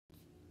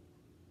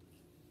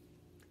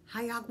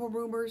Hi, Aqua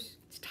Roomers.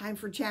 It's time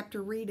for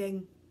chapter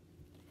reading.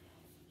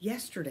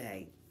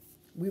 Yesterday,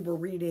 we were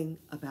reading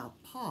about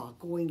Pa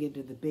going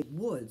into the big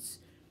woods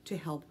to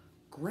help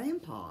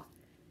Grandpa.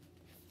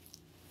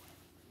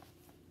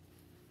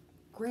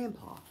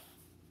 Grandpa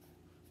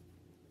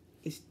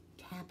is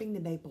tapping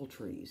the maple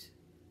trees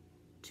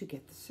to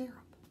get the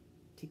syrup,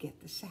 to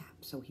get the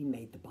sap. So he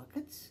made the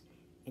buckets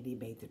and he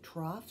made the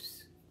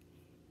troughs,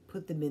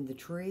 put them in the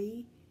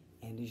tree,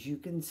 and as you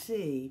can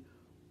see,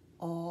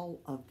 all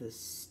of the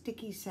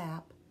sticky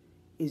sap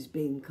is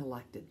being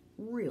collected.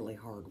 Really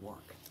hard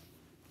work.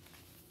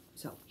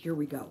 So here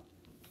we go.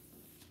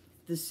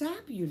 The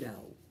sap, you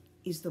know,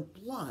 is the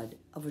blood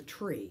of a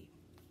tree.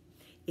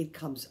 It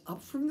comes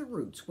up from the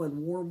roots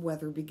when warm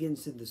weather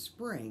begins in the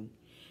spring,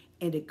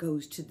 and it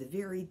goes to the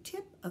very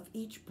tip of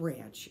each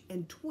branch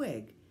and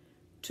twig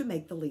to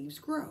make the leaves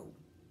grow.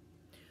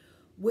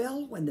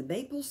 Well, when the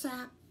maple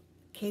sap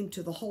came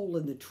to the hole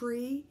in the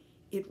tree,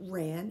 it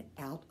ran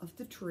out of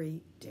the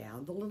tree,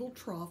 down the little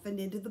trough, and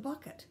into the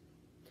bucket.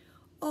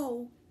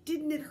 "Oh,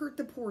 didn't it hurt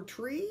the poor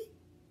tree?"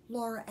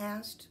 Laura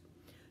asked.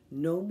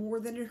 "No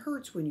more than it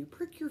hurts when you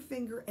prick your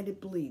finger and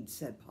it bleeds,"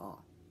 said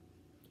Pa.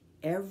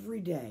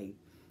 Every day,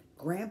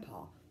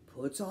 Grandpa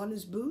puts on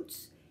his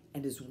boots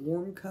and his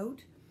warm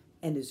coat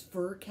and his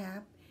fur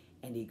cap,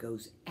 and he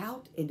goes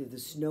out into the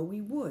snowy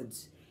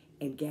woods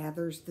and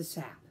gathers the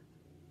sap.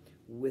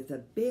 With a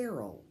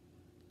barrel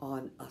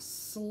on a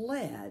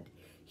sled,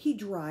 he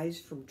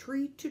drives from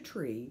tree to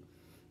tree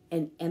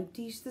and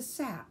empties the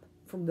sap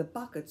from the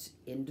buckets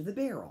into the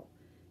barrel.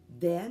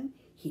 Then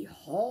he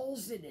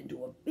hauls it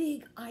into a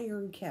big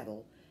iron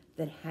kettle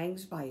that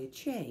hangs by a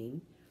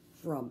chain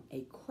from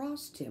a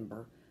cross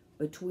timber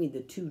between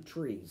the two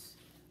trees.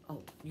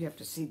 Oh, you have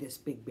to see this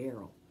big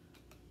barrel.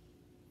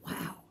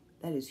 Wow,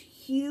 that is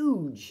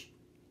huge.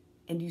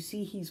 And you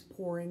see he's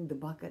pouring the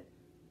bucket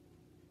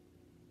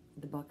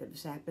of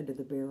sap into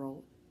the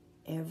barrel.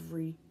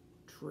 Every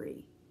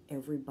tree,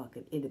 every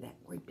bucket into that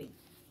great big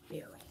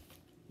barrel.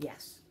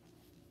 Yes.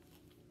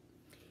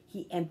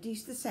 He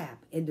empties the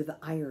sap into the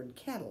iron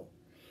kettle.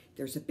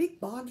 There's a big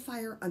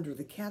bonfire under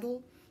the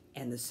kettle,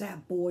 and the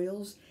sap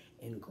boils,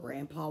 and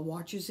Grandpa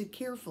watches it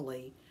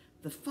carefully.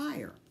 The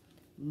fire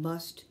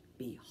must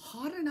be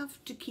hot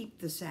enough to keep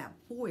the sap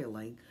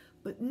boiling,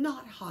 but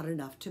not hot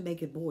enough to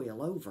make it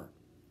boil over.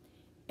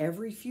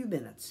 Every few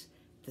minutes,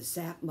 the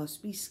sap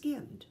must be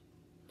skimmed.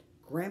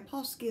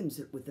 Grandpa skims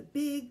it with a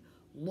big,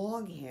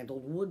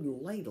 long-handled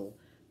wooden ladle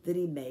that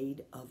he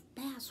made of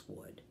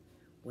basswood.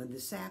 When the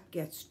sap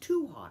gets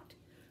too hot,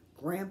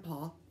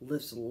 Grandpa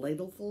lifts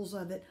ladlefuls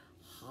of it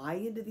high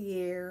into the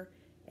air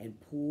and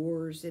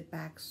pours it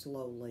back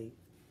slowly.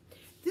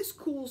 This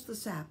cools the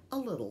sap a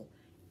little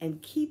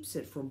and keeps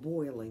it from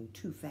boiling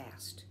too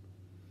fast.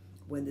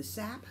 When the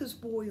sap has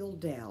boiled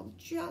down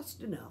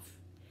just enough,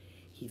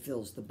 he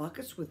fills the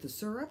buckets with the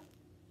syrup,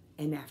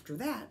 and after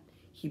that,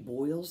 he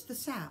boils the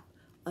sap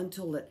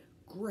until it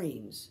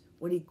grains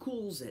when he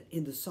cools it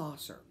in the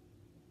saucer.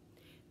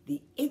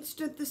 The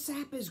instant the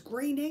sap is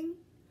graining,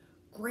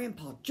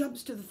 Grandpa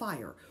jumps to the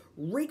fire,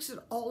 rakes it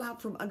all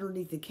out from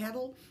underneath the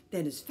kettle,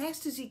 then as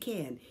fast as he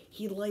can,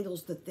 he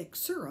ladles the thick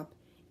syrup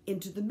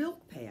into the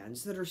milk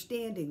pans that are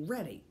standing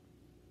ready.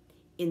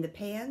 In the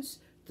pans,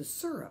 the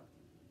syrup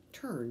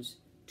turns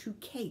to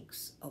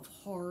cakes of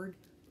hard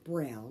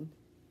brown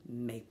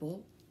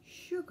maple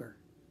sugar.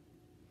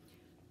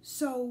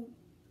 So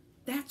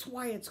that's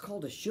why it's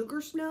called a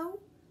sugar snow?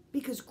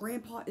 Because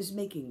Grandpa is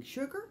making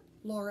sugar?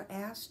 Laura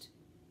asked.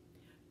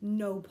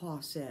 No,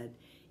 Pa said.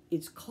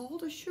 It's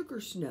called a sugar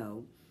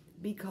snow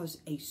because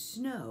a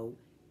snow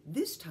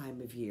this time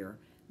of year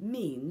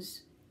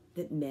means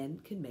that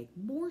men can make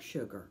more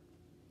sugar.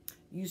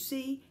 You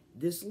see,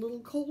 this little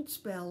cold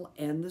spell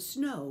and the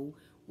snow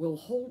will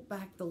hold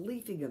back the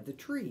leafing of the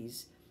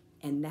trees,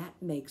 and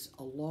that makes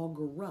a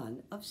longer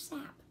run of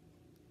sap.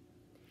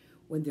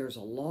 When there's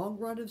a long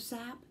run of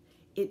sap,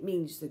 it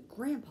means that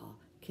Grandpa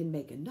can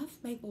make enough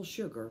maple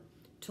sugar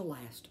to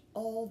last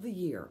all the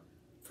year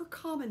for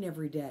common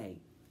every day.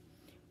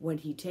 When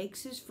he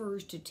takes his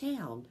furs to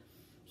town,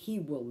 he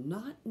will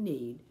not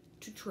need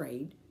to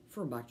trade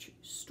for much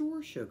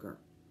store sugar.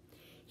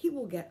 He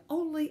will get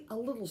only a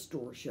little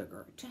store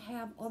sugar to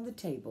have on the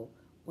table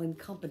when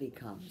company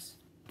comes.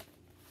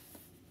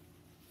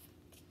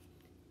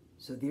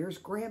 So there's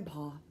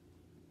Grandpa.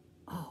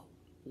 Oh,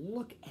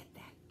 look at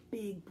that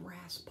big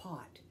brass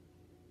pot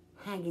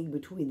hanging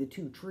between the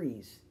two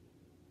trees.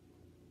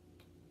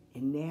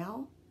 And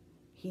now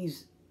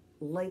he's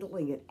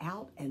ladling it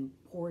out and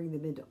pouring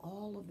them into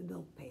all of the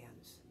milk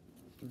pans.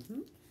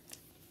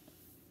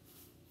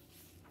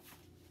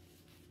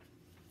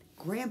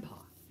 Grandpa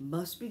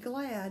must be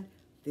glad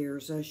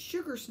there's a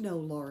sugar snow,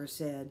 Laura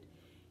said.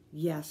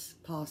 Yes,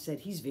 Pa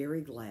said, he's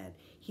very glad.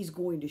 He's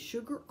going to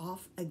sugar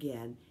off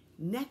again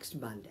next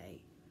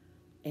Monday.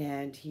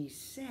 And he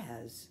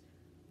says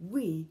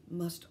we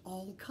must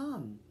all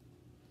come.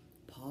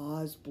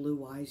 Pa's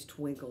blue eyes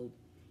twinkled.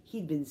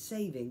 He'd been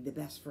saving the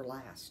best for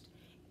last.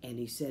 And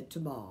he said to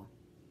Ma,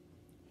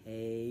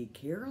 "Hey,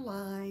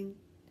 Caroline,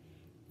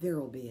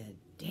 There'll be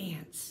a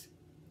dance.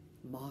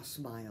 Ma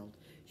smiled.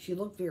 She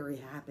looked very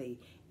happy,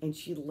 and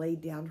she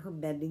laid down her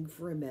mending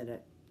for a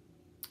minute.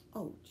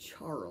 Oh,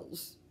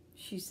 Charles,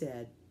 she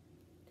said.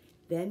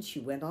 Then she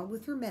went on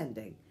with her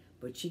mending,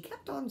 but she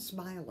kept on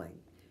smiling.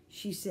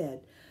 She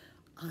said,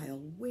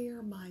 I'll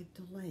wear my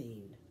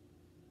delaine.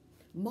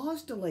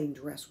 Ma's delaine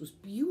dress was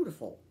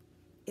beautiful.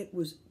 It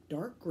was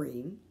dark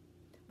green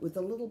with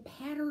a little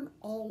pattern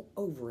all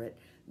over it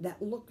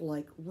that looked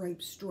like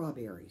ripe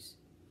strawberries.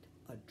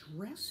 A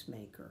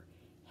dressmaker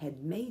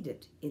had made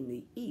it in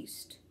the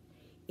East,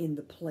 in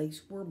the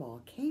place where Ma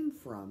came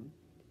from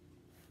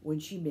when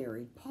she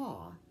married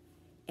Pa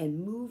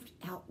and moved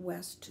out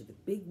west to the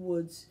big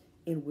woods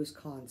in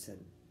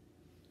Wisconsin.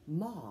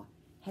 Ma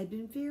had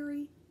been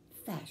very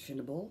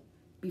fashionable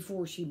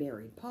before she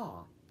married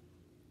Pa,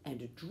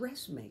 and a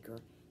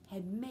dressmaker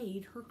had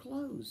made her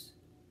clothes.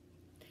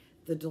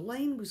 The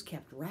delaine was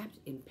kept wrapped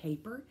in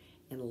paper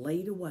and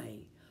laid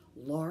away.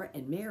 Laura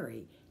and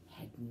Mary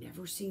had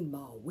never seen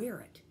Ma wear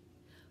it,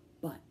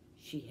 but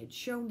she had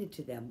shown it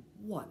to them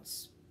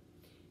once.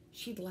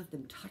 She'd let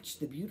them touch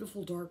the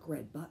beautiful dark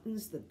red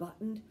buttons that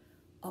buttoned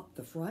up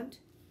the front,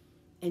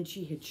 and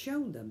she had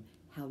shown them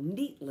how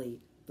neatly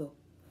the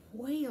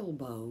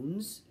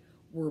whalebones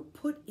were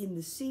put in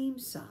the seam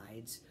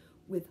sides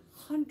with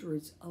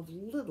hundreds of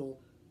little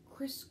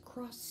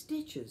crisscross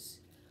stitches.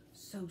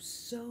 So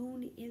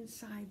sewn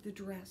inside the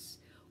dress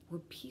were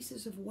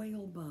pieces of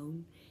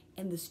whalebone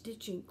and the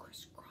stitching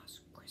crisscross,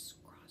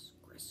 crisscross,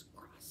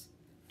 crisscross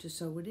to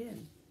sew it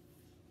in.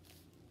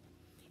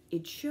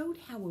 It showed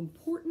how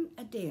important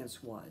a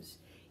dance was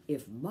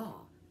if Ma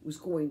was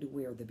going to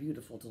wear the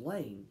beautiful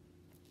delaine.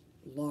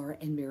 Laura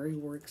and Mary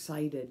were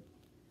excited.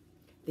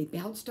 They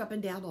bounced up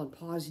and down on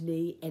Pa's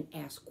knee and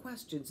asked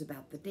questions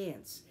about the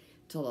dance,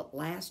 till at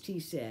last he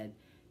said,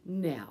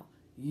 Now,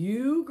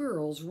 you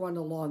girls run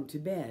along to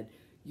bed.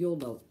 You'll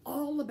know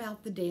all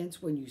about the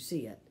dance when you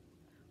see it.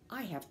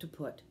 I have to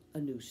put a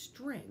new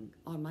string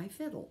on my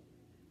fiddle.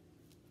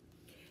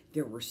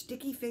 There were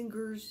sticky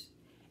fingers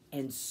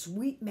and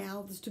sweet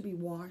mouths to be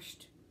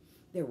washed.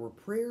 There were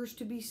prayers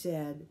to be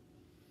said.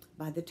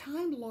 By the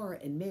time Laura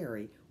and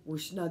Mary were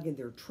snug in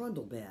their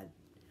trundle bed,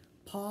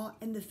 Pa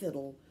and the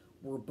fiddle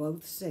were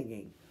both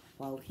singing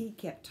while he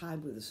kept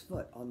time with his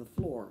foot on the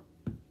floor.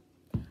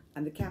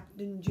 I'm the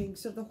Captain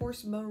Jinks of the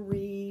Horse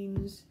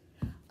Marines.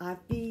 I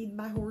feed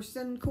my horse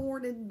and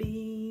corn and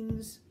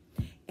beans,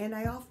 and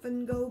I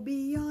often go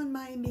beyond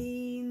my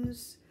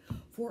means,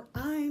 for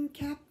I'm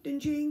Captain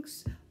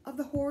Jinks of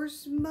the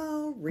Horse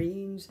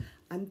Marines.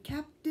 I'm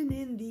captain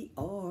in the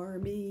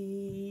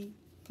army.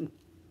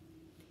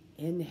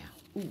 And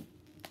now,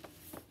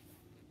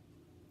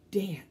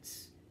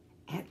 dance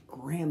at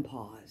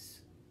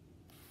Grandpa's.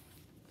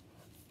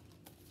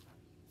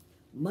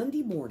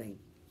 Monday morning,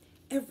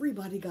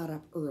 everybody got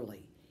up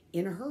early,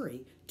 in a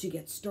hurry to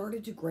get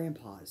started to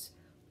Grandpa's.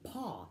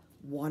 Pa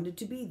wanted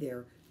to be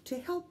there to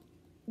help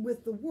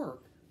with the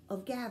work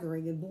of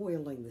gathering and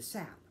boiling the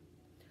sap.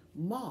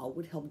 Ma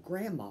would help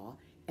Grandma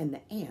and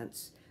the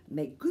aunts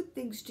make good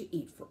things to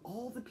eat for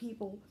all the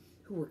people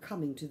who were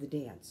coming to the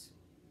dance.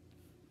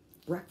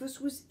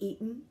 Breakfast was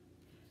eaten,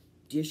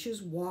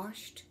 dishes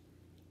washed,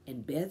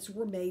 and beds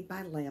were made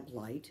by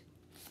lamplight.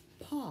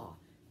 Pa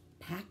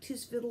packed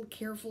his fiddle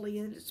carefully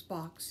in its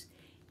box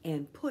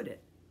and put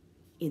it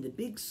in the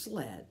big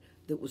sled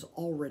that was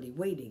already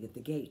waiting at the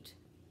gate.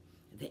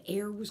 The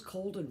air was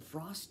cold and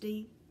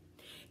frosty,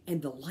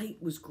 and the light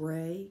was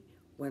gray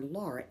when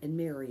Laura and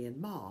Mary and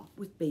Ma,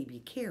 with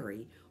baby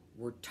Carrie,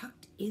 were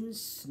tucked in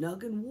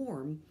snug and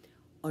warm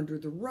under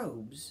the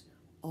robes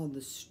on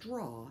the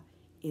straw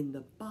in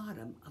the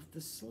bottom of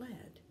the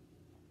sled.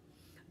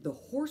 The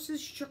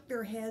horses shook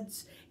their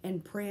heads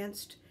and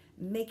pranced,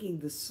 making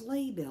the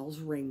sleigh bells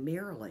ring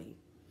merrily,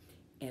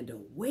 and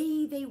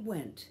away they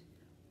went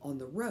on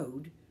the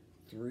road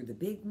through the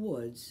big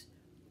woods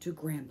to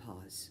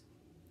Grandpa's.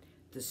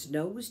 The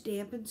snow was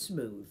damp and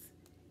smooth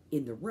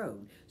in the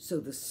road, so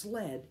the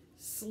sled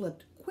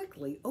slipped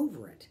quickly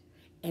over it,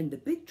 and the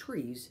big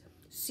trees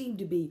seemed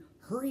to be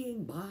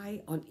hurrying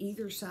by on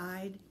either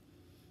side.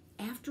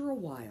 After a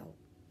while,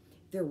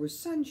 there was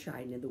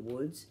sunshine in the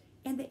woods,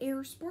 and the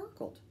air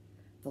sparkled.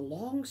 The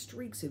long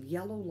streaks of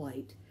yellow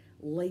light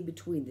lay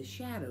between the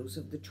shadows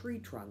of the tree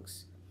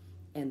trunks,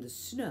 and the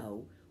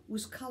snow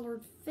was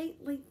colored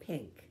faintly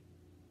pink.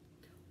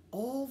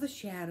 All the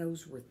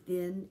shadows were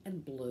thin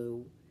and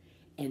blue,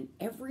 and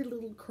every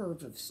little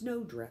curve of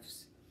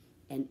snowdrifts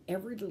and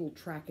every little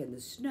track in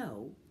the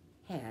snow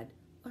had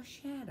a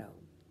shadow.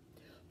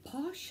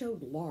 Pa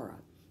showed Laura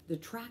the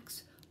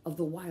tracks of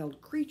the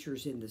wild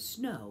creatures in the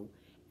snow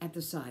at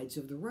the sides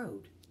of the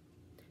road.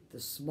 The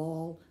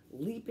small,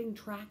 leaping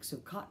tracks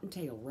of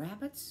cottontail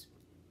rabbits,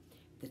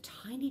 the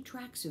tiny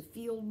tracks of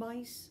field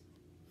mice,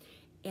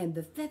 and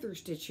the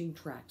feather-stitching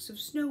tracks of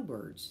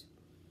snowbirds.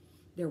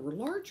 There were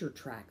larger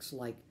tracks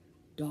like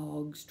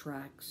dogs'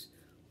 tracks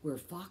where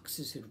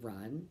foxes had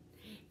run,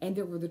 and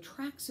there were the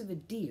tracks of a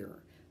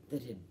deer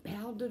that had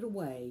bounded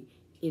away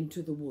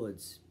into the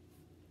woods.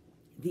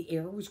 The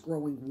air was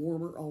growing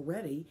warmer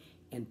already,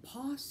 and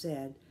Pa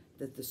said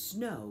that the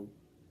snow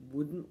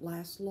wouldn't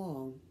last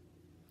long.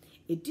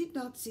 It did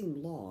not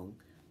seem long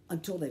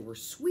until they were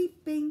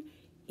sweeping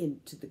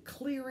into the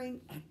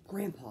clearing at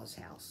Grandpa's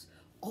house,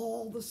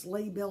 all the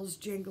sleigh bells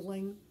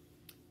jingling.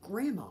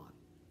 Grandma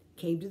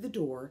came to the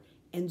door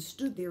and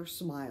stood there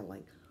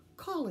smiling,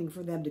 calling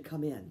for them to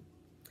come in.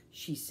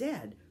 She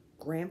said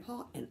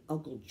Grandpa and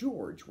Uncle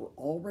George were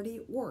already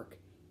at work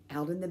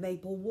out in the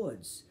maple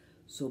woods,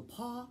 so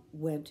Pa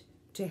went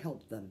to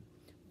help them,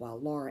 while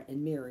Laura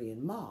and Mary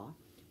and Ma,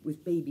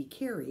 with baby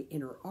Carrie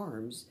in her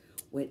arms,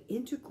 went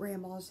into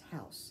Grandma's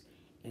house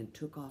and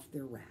took off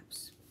their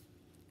wraps.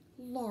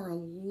 Laura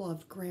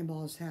loved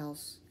Grandma's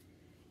house.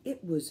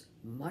 It was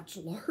much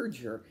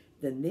larger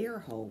than their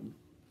home.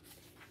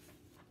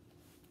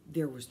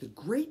 There was the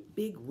great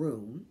big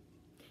room,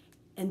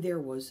 and there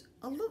was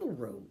a little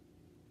room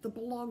that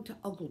belonged to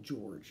Uncle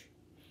George,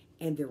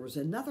 and there was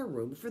another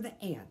room for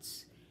the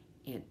aunts,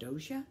 Aunt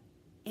Docia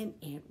and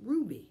Aunt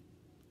Ruby.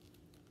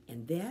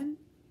 And then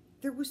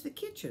there was the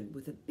kitchen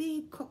with a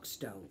big cook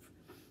stove.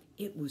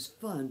 It was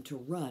fun to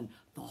run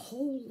the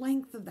whole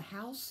length of the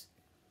house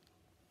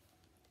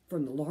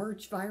from the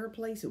large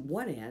fireplace at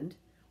one end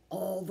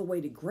all the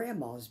way to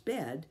Grandma's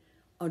bed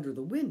under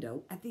the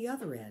window at the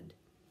other end.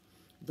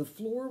 The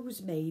floor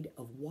was made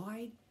of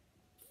wide,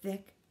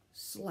 thick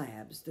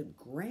slabs that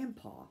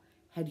Grandpa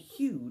had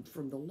hewed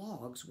from the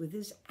logs with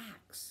his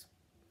axe.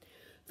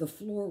 The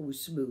floor was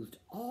smoothed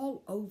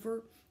all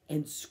over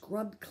and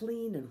scrubbed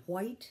clean and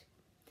white,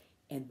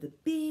 and the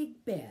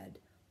big bed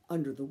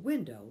under the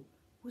window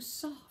was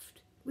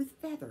soft with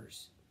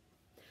feathers.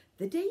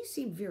 The day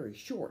seemed very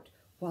short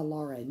while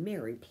Laura and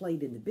Mary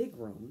played in the big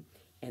room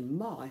and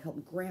Ma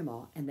helped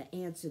Grandma and the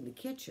aunts in the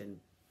kitchen.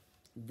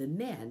 The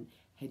men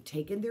had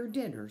taken their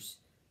dinners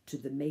to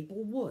the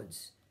maple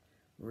woods.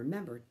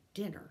 Remember,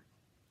 dinner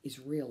is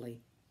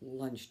really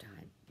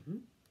lunchtime.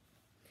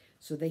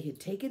 So they had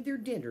taken their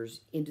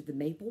dinners into the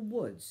maple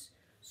woods.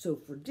 So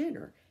for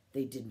dinner,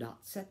 they did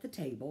not set the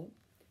table,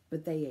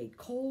 but they ate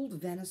cold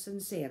venison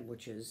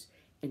sandwiches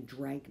and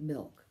drank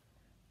milk.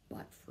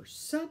 But for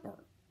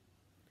supper,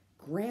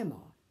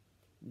 Grandma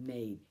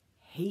made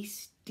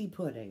hasty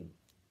pudding.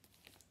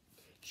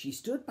 She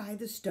stood by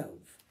the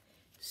stove,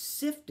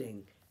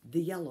 sifting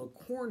the yellow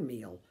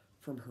cornmeal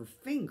from her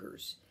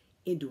fingers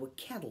into a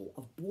kettle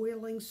of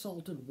boiling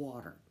salted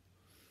water.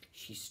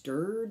 She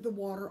stirred the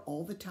water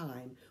all the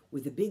time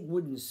with a big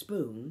wooden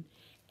spoon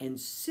and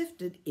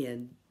sifted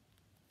in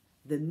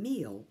the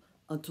meal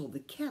until the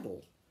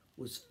kettle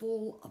was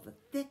full of a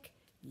thick,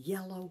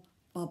 yellow,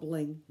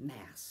 bubbling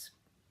mass.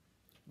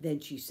 Then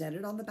she set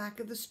it on the back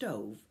of the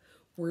stove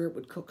where it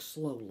would cook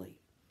slowly.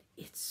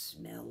 It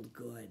smelled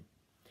good.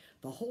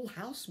 The whole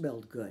house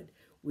smelled good,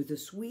 with the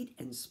sweet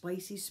and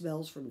spicy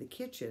smells from the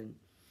kitchen,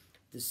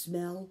 the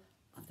smell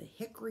of the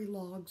hickory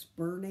logs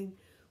burning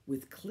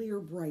with clear,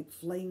 bright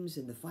flames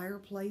in the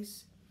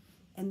fireplace,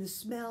 and the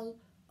smell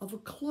of a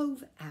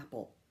clove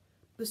apple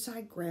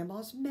beside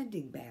Grandma's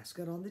mending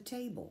basket on the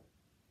table.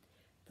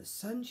 The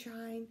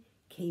sunshine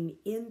came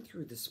in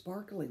through the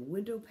sparkling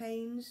window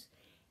panes,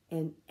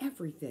 and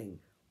everything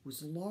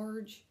was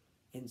large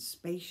and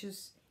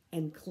spacious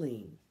and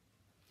clean.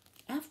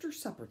 After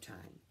supper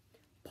time,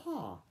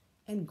 Pa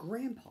and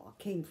Grandpa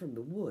came from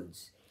the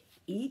woods.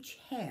 Each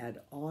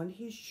had on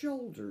his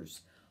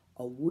shoulders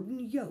a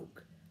wooden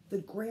yoke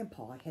that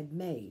Grandpa had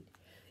made.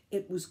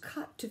 It was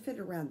cut to fit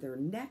around their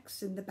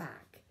necks in the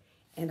back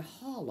and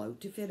hollow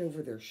to fit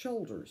over their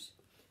shoulders.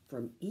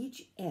 From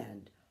each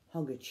end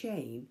hung a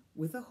chain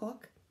with a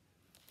hook,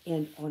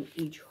 and on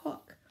each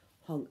hook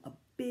hung a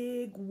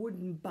big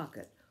wooden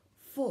bucket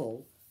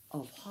full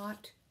of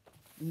hot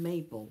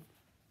maple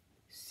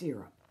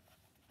syrup.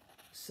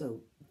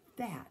 So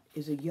that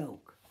is a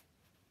yoke,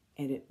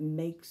 and it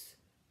makes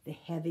the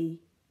heavy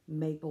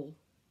maple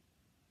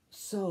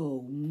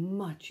so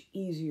much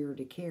easier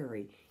to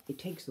carry. It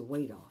takes the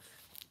weight off.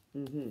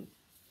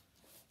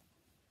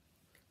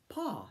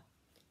 Pa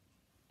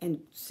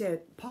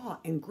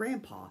and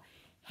Grandpa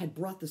had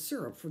brought the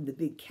syrup from the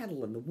big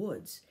kettle in the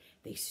woods.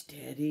 They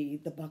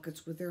steadied the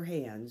buckets with their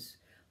hands,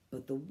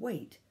 but the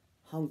weight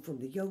hung from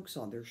the yokes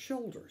on their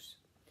shoulders.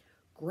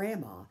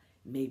 Grandma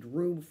made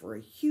room for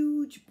a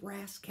huge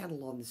brass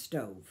kettle on the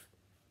stove.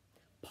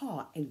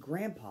 Pa and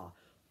Grandpa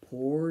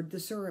poured the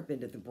syrup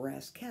into the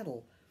brass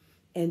kettle,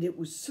 and it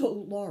was so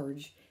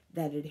large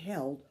that it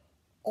held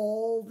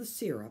all the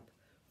syrup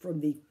from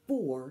the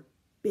 4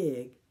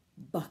 big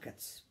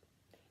buckets.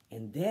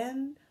 And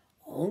then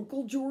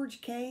Uncle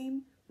George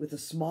came with a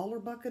smaller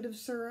bucket of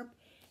syrup,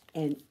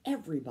 and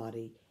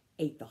everybody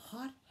ate the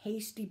hot,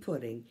 hasty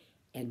pudding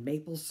and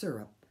maple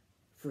syrup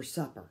for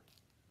supper.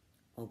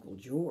 Uncle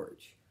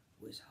George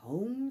was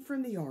home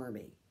from the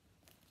army,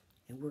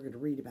 and we're going to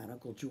read about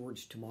Uncle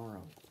George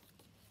tomorrow.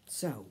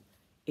 So,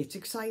 it's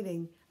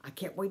exciting. I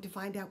can't wait to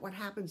find out what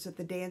happens at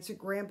the dance at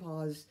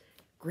Grandpa's.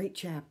 Great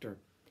chapter.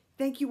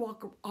 Thank you,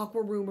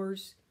 Aqua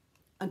Roomers.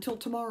 Until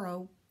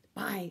tomorrow,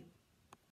 bye.